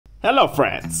Hello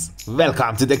friends,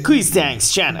 welcome to the Quiz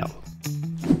Tanks channel.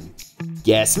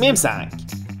 Guess meme song.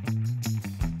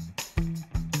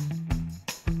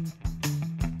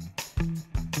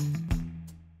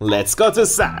 Let's go to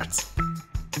start.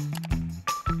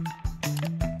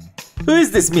 Who is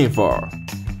this meme for?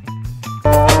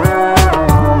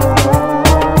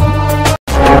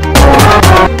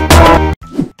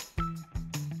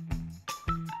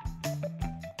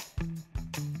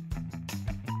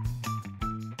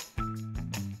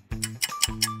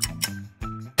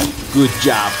 Good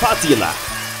job, Patila.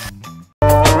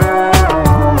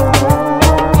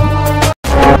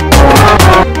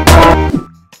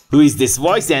 Who is this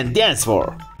voice and dance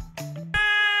for?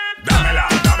 Dámela,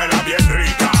 dámela bien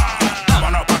rica.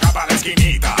 Vámonos pa' acá pa' la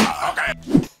esquinita. Okay.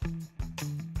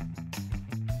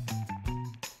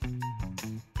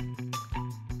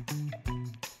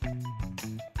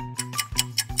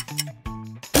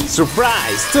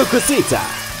 Surprise to cosita.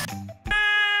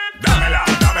 Dámela,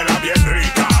 dámela bien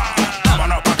rica.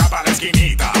 Vámonos pa' acá pa' la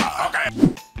esquinita. Okay.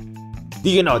 Do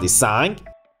you know this song?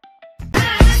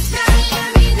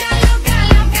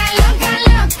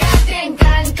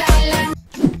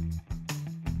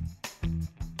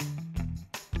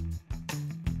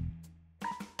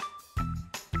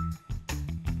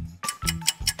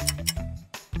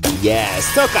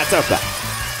 Yes, toca toca.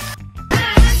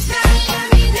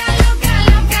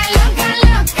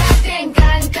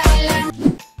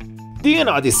 Do you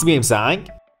know this meme song?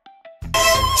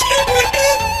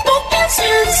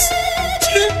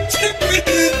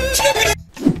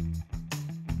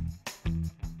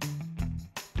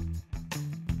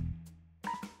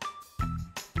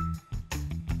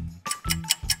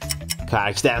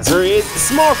 Correct answer is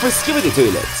Smurf Skibidi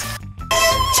Toilet.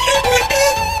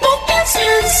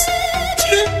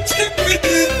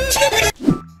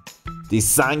 This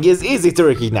song is easy to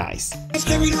recognize.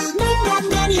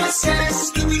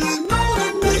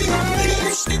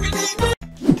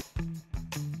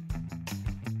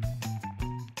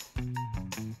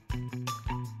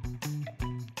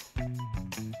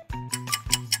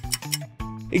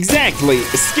 Exactly,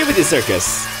 Skibidi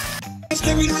Circus.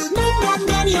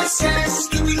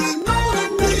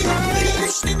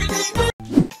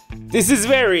 This is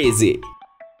very easy.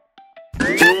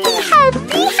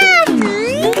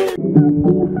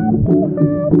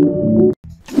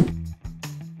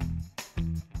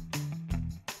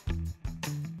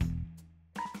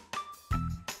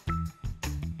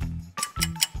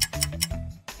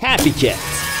 Happy Cat.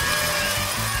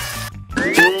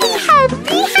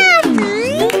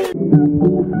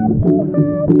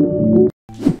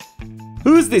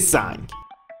 Who's this song?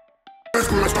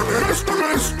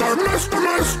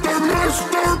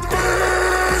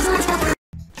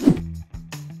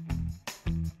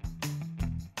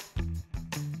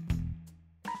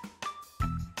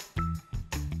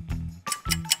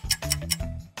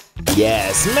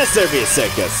 Yes, MrBeast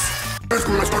circus.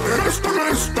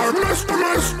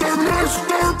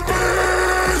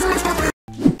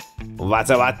 What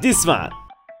about this one?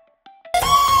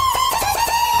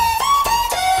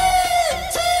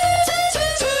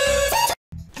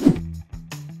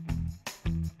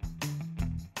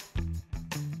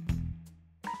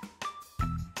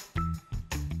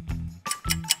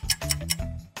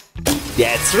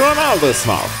 That's Ronaldo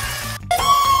Smurf.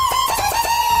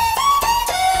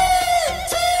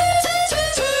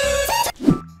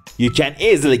 You can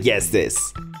easily guess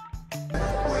this.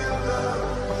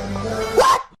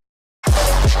 What?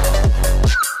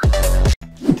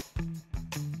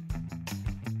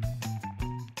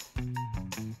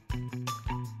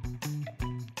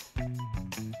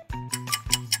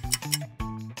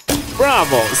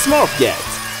 Bravo, Smurf Cat.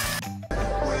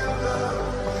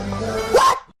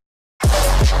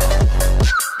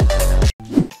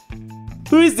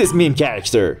 Who is this meme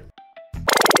character?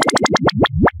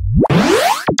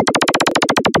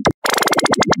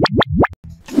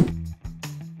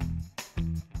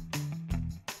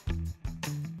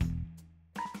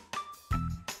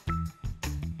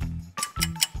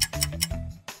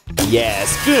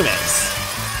 Yes, Grimace.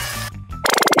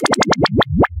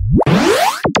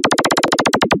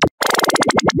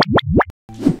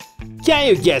 Can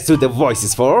you guess who the voice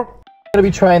is for? I'm gonna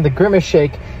be trying the Grimace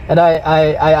shake, and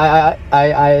I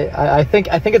think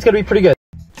it's gonna be pretty good. It's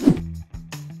very easy to guess this song.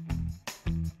 Muchas gracias, afición.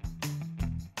 Este para vosotros.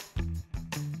 It's very easy to guess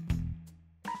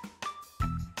this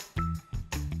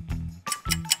song. I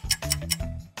think it's gonna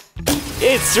be pretty good.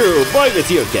 It's true,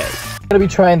 BoyWithUke. I'm gonna be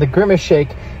trying the Grimace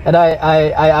shake, and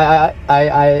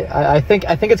I think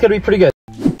it's gonna be pretty good.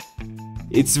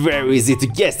 It's very easy to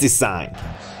guess this song.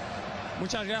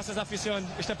 Muchas gracias, afición.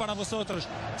 Este para vosotros.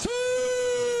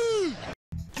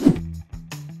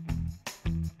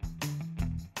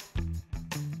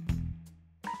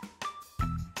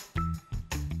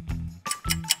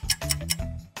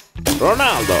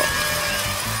 Ronaldo.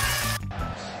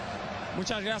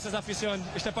 Muchas gracias, afición.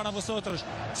 Este es para vosotros.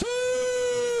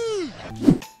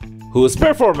 Whose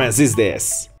performance is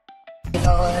this?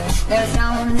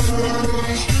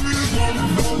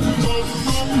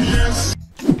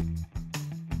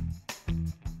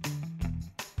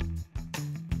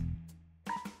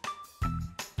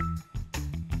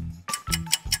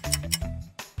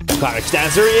 Correct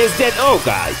answer is that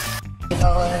guy.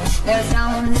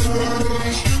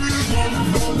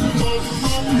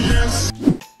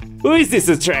 Who is this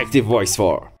attractive voice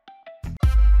for?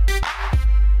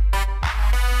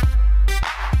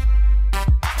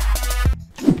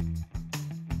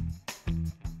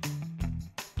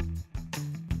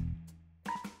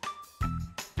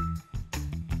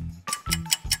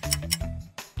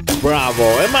 Bravo,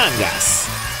 Among Us.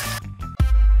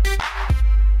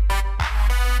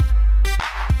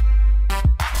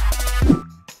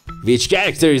 Which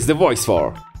character is the voice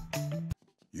for?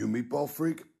 You meatball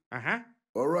freak? Uh-huh.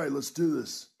 Alright, let's do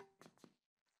this.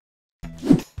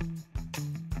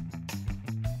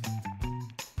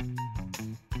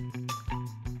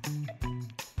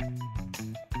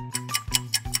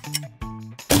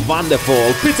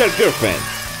 Wonderful, Peter Griffin.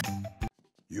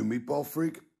 You meatball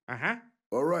freak? Uh-huh.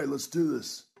 Alright, let's do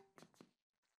this.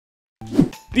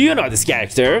 Do you know this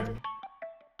character?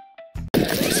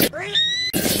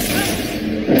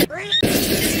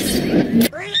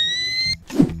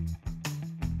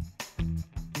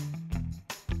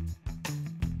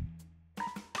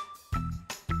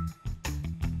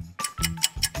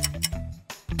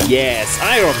 Yes,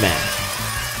 Iron Man.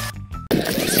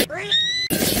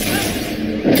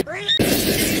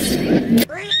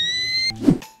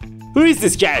 Who is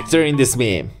this character in this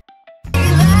meme?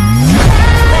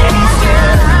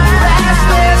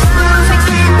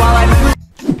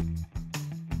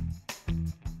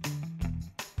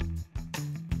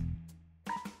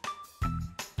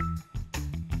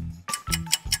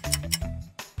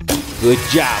 Good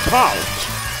job, Hulk.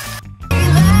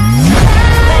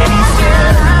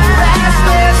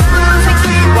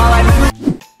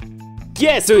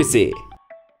 Guess who is he?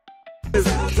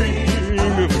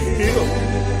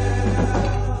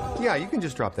 Yeah, you can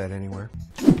just drop that anywhere.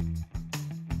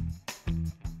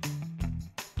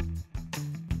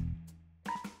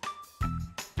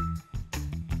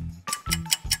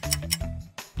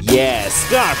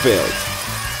 Yes, Garfield.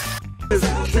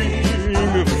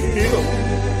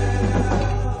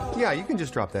 Yeah, you can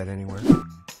just drop that anywhere.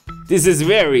 This is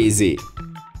very easy.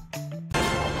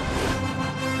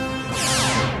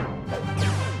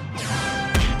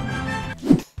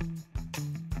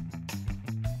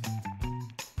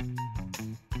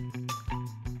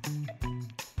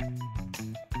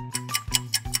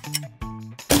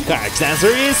 Correct answer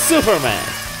is Superman.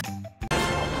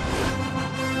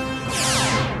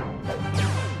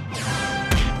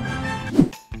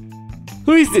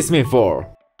 Who is this meme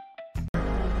for?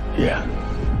 Yeah.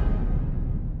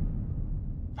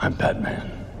 I'm Batman.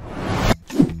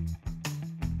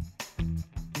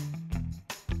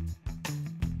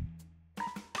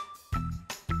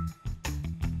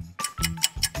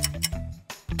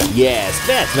 Yes,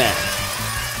 Batman.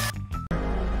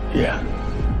 Yeah.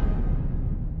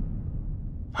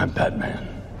 I'm Batman.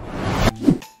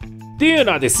 Do you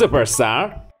know this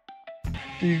superstar?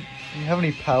 Do you have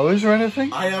any powers or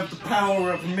anything? I have the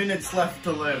power of minutes left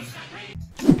to live.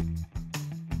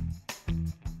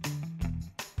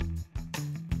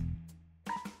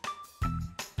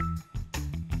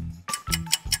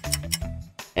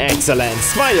 Excellent,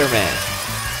 Spider-Man.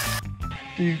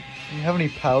 Do you have any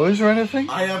powers or anything?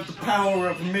 I have the power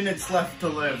of minutes left to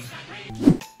live.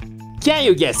 Can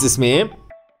you guess this meme?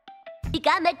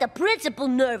 I make the principal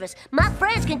nervous. My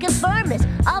friends can confirm this.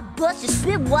 I'll bust your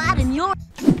spit wide in your...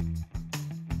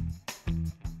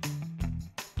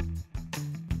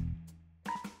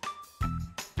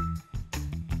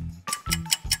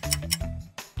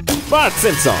 Bart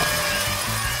Simpson.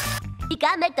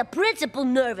 I make the principal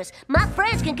nervous. My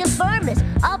friends can confirm this.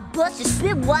 I'll bust your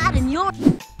spit wide in your...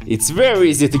 It's very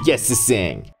easy to guess this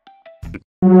thing.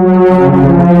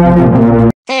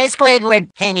 Hey, Squidward,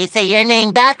 can you say your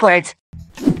name backwards?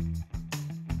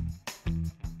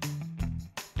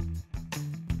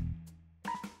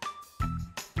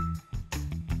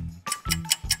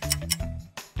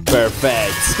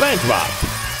 Perfect, SpongeBob.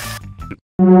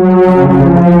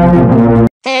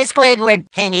 Hey, Squidward,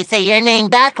 can you say your name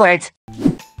backwards?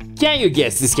 Can you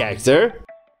guess this character?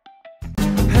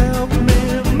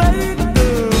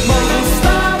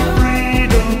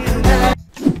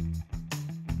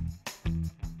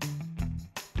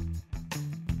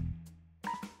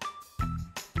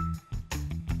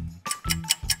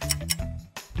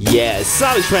 Yes,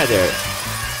 salish matter.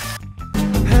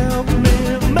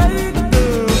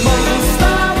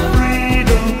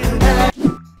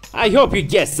 I hope you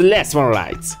guessed the last one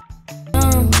right.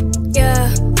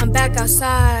 Yeah, I'm back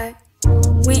outside.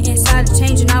 Went inside to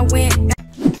change and I went back.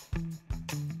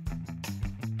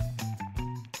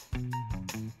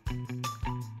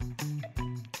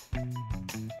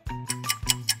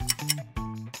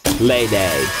 Lady.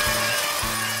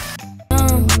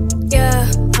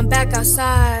 Yeah, I'm back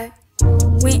outside.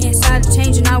 Went inside to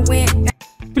change and I went back.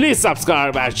 Please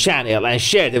subscribe our channel and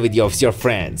share the video with your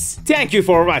friends. Thank you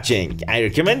for watching. I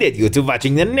recommend you to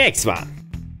watching the next one.